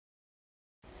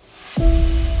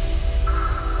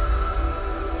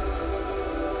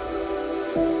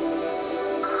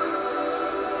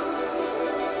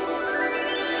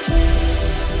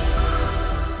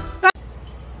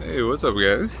what's up,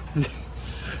 guys?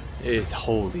 It's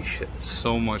holy shit,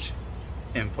 so much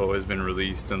info has been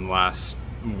released in the last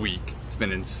week. It's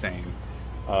been insane.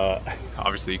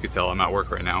 Obviously you could tell I'm at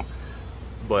work right now,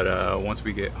 but once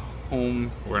we get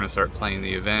home, we're gonna start playing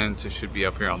the event. It should be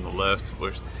up here on the left.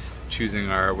 We're choosing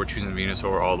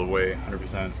Venusaur all the way,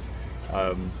 100%.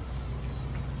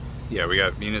 Yeah, we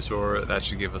got Venusaur. That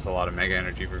should give us a lot of Mega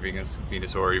Energy for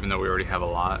Venusaur, even though we already have a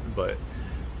lot. But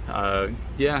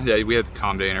yeah, we had the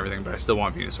Calm Day and everything, but I still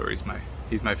want Venusaur.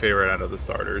 He's my favorite out of the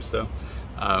starters. So,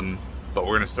 but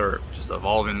we're gonna start just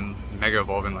Mega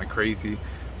evolving like crazy,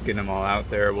 getting them all out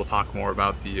there. We'll talk more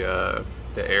about the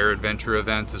Air Adventure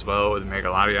event as well with Mega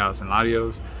Latios and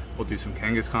Latios. We'll do some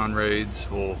Kangaskhan raids.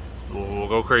 We'll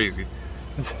go crazy.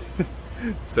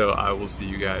 So I will see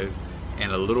you guys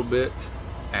in a little bit,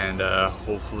 and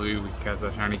hopefully we catch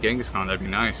that shiny Kangaskhan. That'd be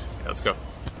nice. Yeah, let's go.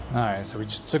 Alright, so we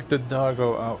just took the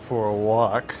doggo out for a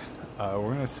walk.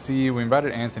 We're gonna see, we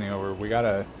invited Anthony over. We got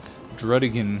a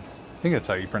Drudigan, I think that's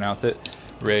how you pronounce it,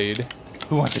 raid.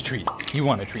 Who wants a treat? You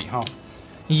want a treat, huh?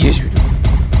 Yes, you do.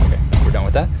 Okay, we're done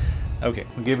with that. Okay,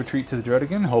 we gave a treat to the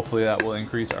Drudigan. Hopefully that will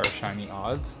increase our shiny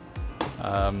odds.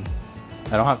 I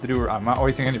don't have to do, I'm not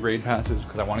wasting any raid passes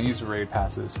because I want to use the raid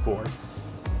passes for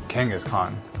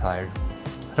Kangaskhan. I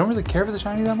don't really care for the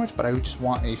shiny that much, but I just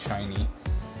want a shiny.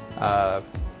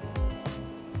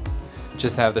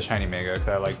 Just to have the shiny Mega, because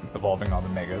I like evolving all the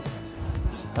Megas.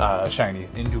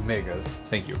 Shinies into Megas.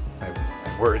 Thank you. My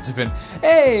words have been,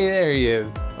 hey, there he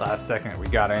is. Last second, we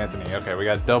got Anthony. Okay, we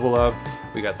got double up.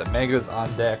 We got the Megas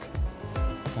on deck.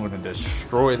 I'm going to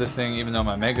destroy this thing, even though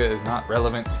my Mega is not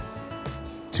relevant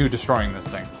to destroying this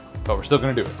thing. But we're still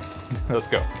going to do it. Let's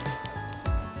go.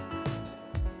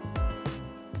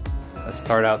 Let's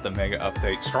start out the Mega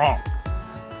update strong.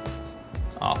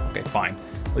 Oh, okay, fine.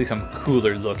 At least I'm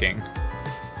cooler looking.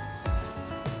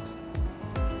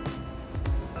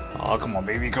 Oh, come on,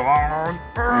 baby, come on.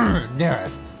 Damn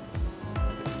it.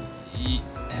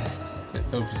 It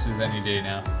focuses any day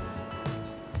now.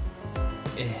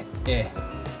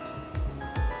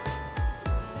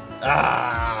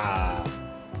 Ah!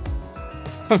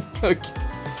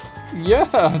 Yeah,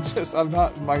 I'm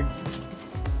not, my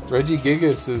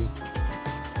Regigigas is,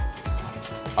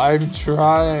 I'm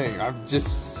trying, I'm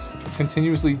just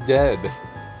continuously dead.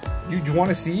 You want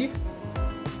to see?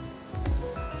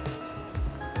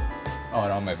 Oh,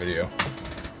 and on my video.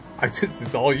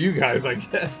 It's all you guys, I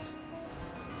guess.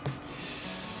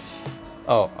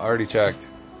 Oh, I already checked.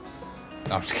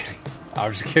 No, I'm just kidding.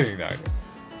 I'm just kidding. No.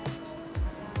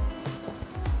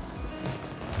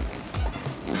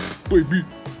 Baby.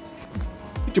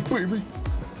 It's a baby.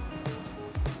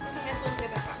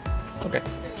 Okay.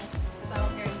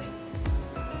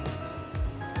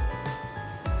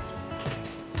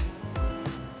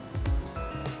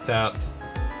 Tapped.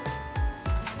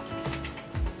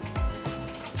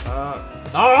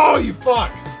 Oh, you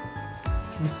fuck!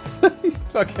 You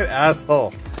fucking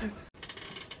asshole.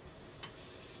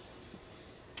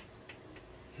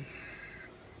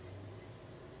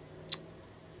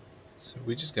 So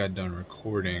we just got done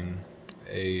recording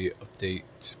a update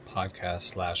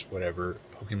podcast / whatever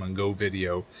Pokemon Go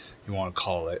video you want to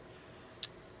call it.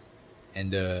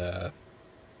 And not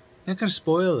gonna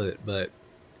spoil it, but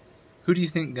who do you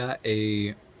think got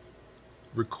a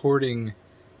recording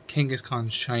Kangaskhan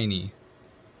shiny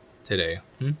today?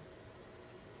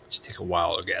 Just take a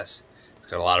while, I guess. It's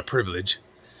got a lot of privilege.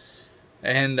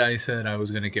 And I said I was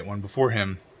going to get one before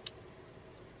him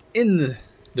in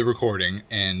the recording,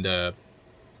 and I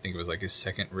think it was like his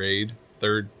second raid,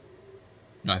 third,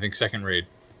 no, I think second raid.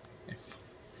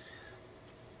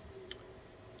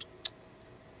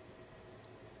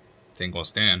 Thing gonna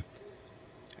stand.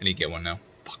 I need to get one now.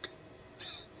 Fuck.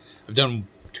 I've done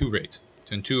 2 raids.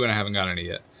 Done 2 and I haven't got any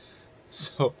yet.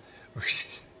 So we're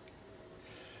just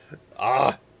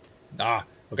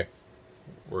okay.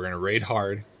 We're gonna raid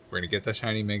hard. We're gonna get the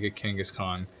shiny Mega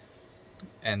Kangaskhan,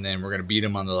 and then we're gonna beat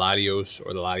him on the Latios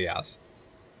or the Latias.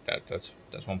 That's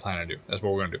what I'm planning to do. That's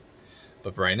what we're gonna do.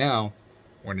 But for right now,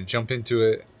 we're gonna jump into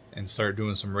it and start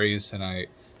doing some raids tonight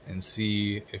and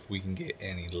see if we can get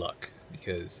any luck,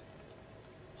 because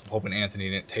I'm hoping Anthony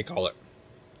didn't take all it.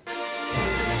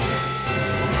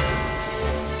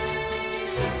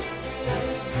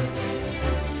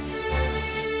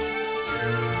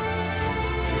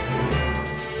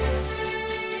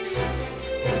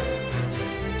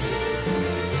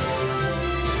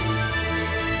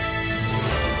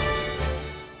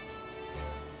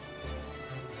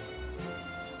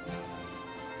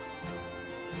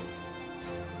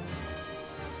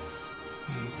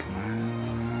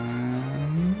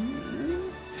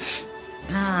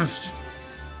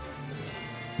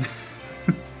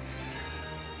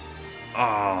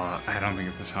 Oh, I don't think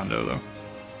it's a Shondo though.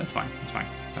 That's fine. That's fine.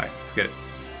 All right, let's get it.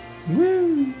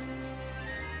 Woo!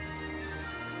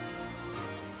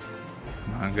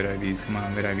 Come on, good IVs. Come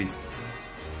on, good IVs.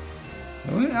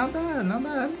 Oh, not bad, not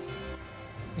bad.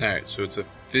 Alright, so it's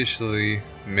officially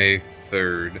May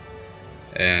 3rd,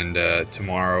 and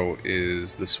tomorrow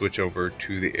is the switch over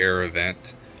to the air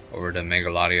event, over to Mega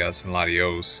Latias and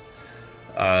Latios.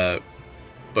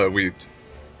 But we've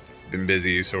been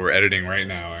busy, so we're editing right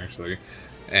now, actually.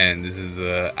 And this is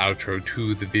the outro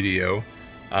to the video.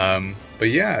 But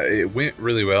yeah, it went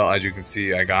really well. As you can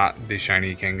see, I got the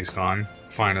Shiny Kangaskhan,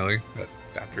 finally,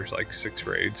 after like 6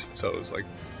 raids, so it was like,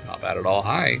 not bad at all.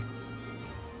 Hi! You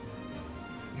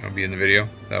want to be in the video?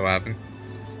 Is that what happened?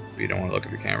 But you don't want to look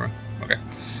at the camera? Okay.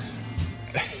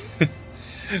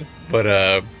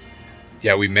 But,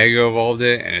 yeah, we Mega Evolved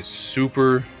it, and it's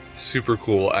super, super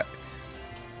cool.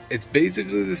 It's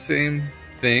basically the same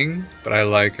thing, but I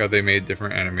like how they made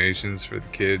different animations for the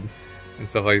kid and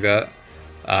stuff like that.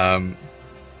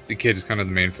 The kid is kind of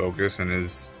the main focus and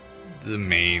is the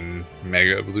main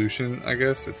Mega Evolution, I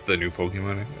guess. It's the new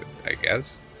Pokemon, I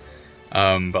guess.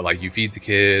 But like, you feed the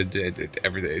kid,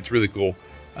 everything. It's really cool.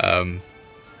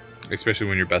 Especially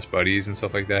when you're best buddies and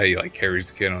stuff like that. He like carries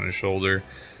the kid on his shoulder.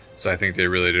 So I think they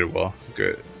really did well.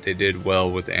 Good. They did well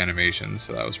with the animations,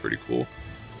 so that was pretty cool.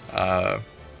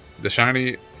 The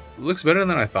shiny looks better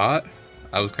than I thought.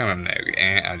 I was kind of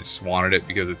I just wanted it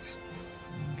because it's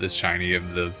the shiny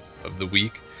of the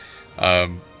week.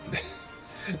 And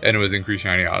it was increased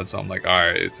shiny odds, so I'm like,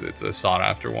 alright, it's a sought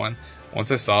after one.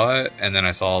 Once I saw it, and then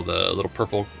I saw the little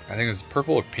purple, I think it was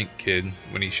purple or pink kid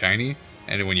when he's shiny,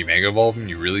 and when you Mega Evolve him,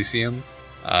 you really see him.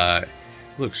 It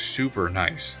looks super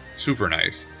nice. Super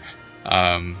nice.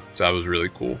 So that was really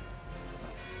cool.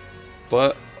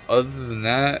 But other than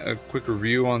that, a quick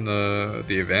review on the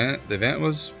event. The event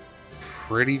was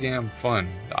pretty damn fun.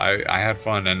 I had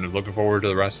fun and looking forward to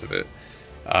the rest of it.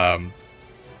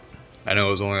 I know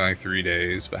it was only like 3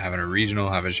 days, but having a regional,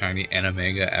 having a shiny and a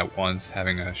mega at once,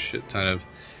 having a shit ton of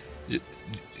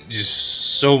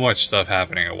just so much stuff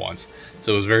happening at once.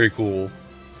 So it was very cool.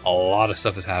 A lot of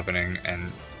stuff is happening,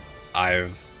 and I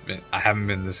haven't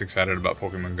been this excited about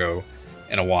Pokemon Go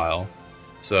in a while.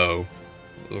 So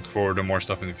look forward to more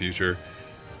stuff in the future.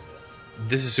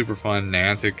 This is super fun.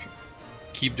 Niantic,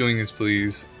 keep doing this,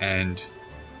 please. And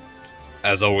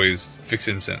as always, fix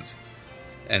incense.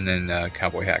 And then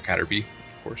Cowboy Hat Caterpie,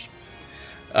 of course.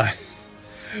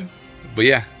 But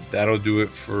yeah, that'll do it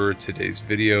for today's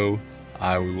video.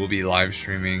 We will be live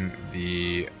streaming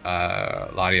the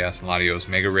Latias and Latios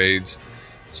Mega Raids.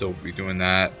 So we'll be doing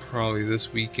that probably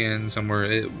this weekend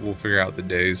somewhere. We'll figure out the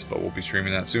days, but we'll be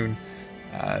streaming that soon.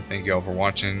 Thank you all for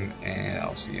watching, and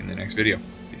I'll see you in the next video.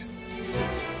 Peace.